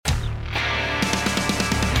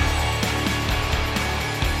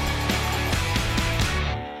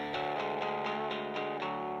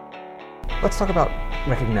Let's talk about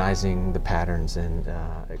recognizing the patterns and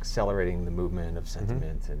accelerating the movement of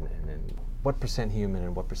sentiment, and what percent human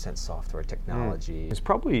and what percent software technology. It's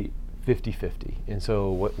probably 50-50. And so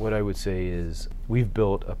what I would say is we've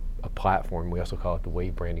built a platform, we also call it the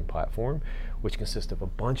Wave Branding Platform, which consists of a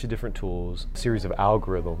bunch of different tools, a series of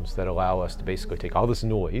algorithms that allow us to basically take all this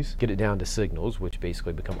noise, get it down to signals, which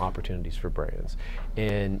basically become opportunities for brands.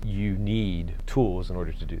 And you need tools in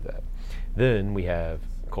order to do that. Then we have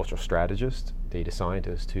cultural strategists, data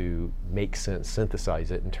scientists who make sense,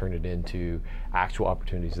 synthesize it, and turn it into actual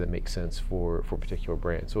opportunities that make sense for particular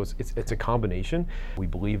brands. So it's a combination. We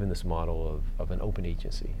believe in this model of an open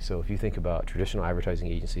agency. So if you think about traditional advertising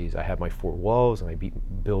agencies, I have my four walls and I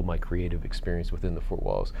build my creative experience within the four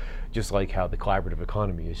walls. Just like how the collaborative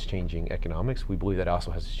economy is changing economics, we believe that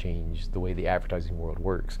also has to change the way the advertising world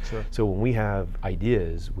works. Sure. So when we have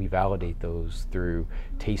ideas, we validate those through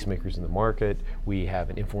tastemakers in the market. We have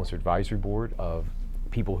an influencer advisory board of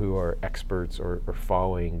people who are experts or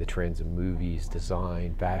following the trends of movies,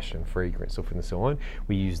 design, fashion, fragrance, so forth and so on.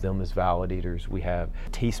 We use them as validators. We have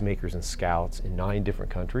tastemakers and scouts in 9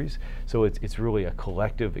 different countries. So it's really a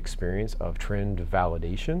collective experience of trend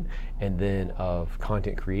validation and then of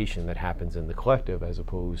content creation that happens in the collective as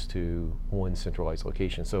opposed to one centralized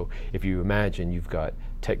location. So if you imagine you've got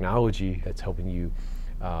technology that's helping you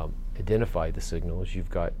identify the signals, you've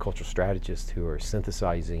got cultural strategists who are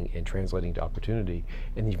synthesizing and translating to opportunity,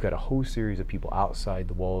 and then you've got a whole series of people outside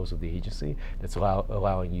the walls of the agency that's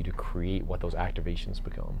allowing you to create what those activations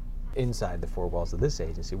become. Inside the four walls of this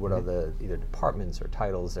agency, what are the either departments or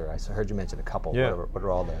titles there? I heard you mention a couple. Yeah. What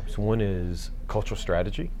are all there? So one is cultural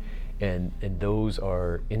strategy. And those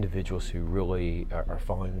are individuals who really are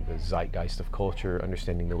following the zeitgeist of culture,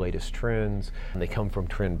 understanding the latest trends. And they come from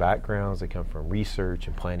trend backgrounds, they come from research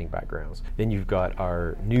and planning backgrounds. Then you've got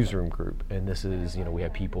our newsroom group, and this is, we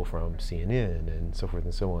have people from CNN and so forth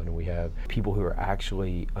and so on. And we have people who are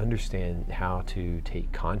actually understand how to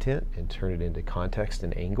take content and turn it into context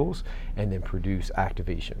and angles, and then produce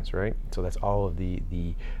activations, right? So that's all of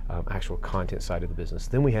the actual content side of the business.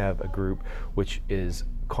 Then we have a group which is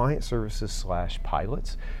client services /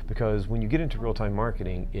 pilots, because when you get into real-time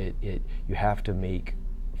marketing, you have to make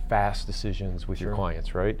fast decisions with your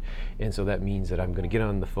clients, right? And so that means that I'm going to get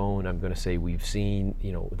on the phone, I'm going to say, we've seen,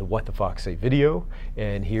 the What the Fox Say video,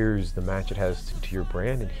 and here's the match it has to your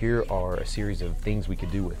brand, and here are a series of things we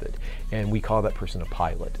could do with it. And we call that person a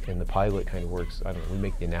pilot. And the pilot kind of works, I don't know, we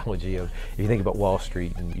make the analogy of, if you think about Wall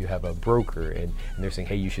Street and you have a broker and they're saying,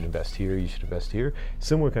 hey, you should invest here, you should invest here.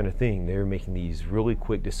 Similar kind of thing, they're making these really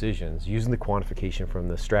quick decisions using the quantification from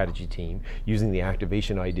the strategy team, using the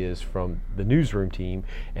activation ideas from the newsroom team,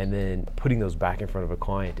 and then putting those back in front of a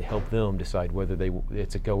client to help them decide whether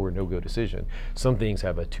it's a go or no go decision. Some things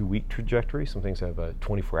have a 2-week trajectory, some things have a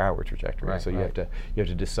 24-hour trajectory. Right, so you have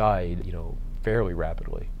to decide, fairly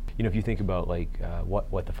rapidly. If you think about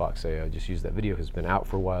what the Fox Say, I just used that video, has been out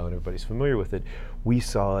for a while and everybody's familiar with it. We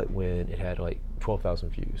saw it when it had 12,000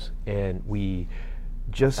 views, and we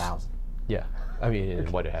just 1,000. Yeah, I mean,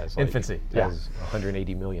 what it has, infancy. It has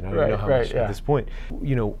 180 million. I don't know how much at this point.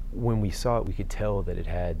 When we saw it, we could tell that it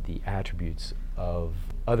had the attributes of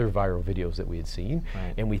other viral videos that we had seen,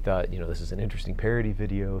 and we thought, this is an interesting parody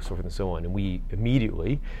video, so forth and so on, and we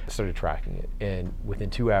immediately started tracking it. And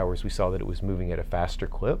within 2 hours, we saw that it was moving at a faster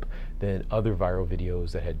clip than other viral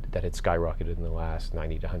videos that had skyrocketed in the last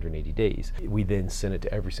 90 to 180 days. We then sent it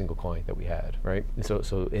to every single client that we had, right?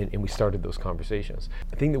 And we started those conversations.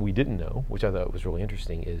 The thing that we didn't know, which I thought was really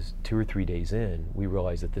interesting, is 2 or 3 days in, we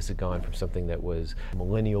realized that this had gone from something that was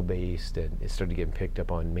millennial based, and it started getting picked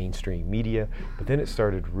up on mainstream media, but then it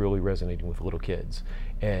started really resonating with little kids,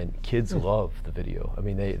 and kids love the video. I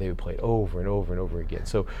mean, they would play it over and over and over again.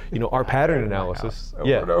 So our pattern analysis,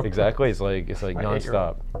 exactly. It's like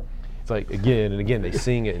nonstop. It's like again and again they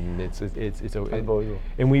sing it, and it's unbelievable.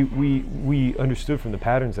 And we understood from the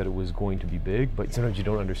patterns that it was going to be big, but sometimes you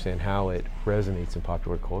don't understand how it resonates in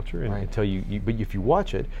popular culture, and until but if you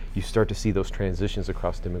watch it, you start to see those transitions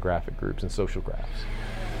across demographic groups and social graphs.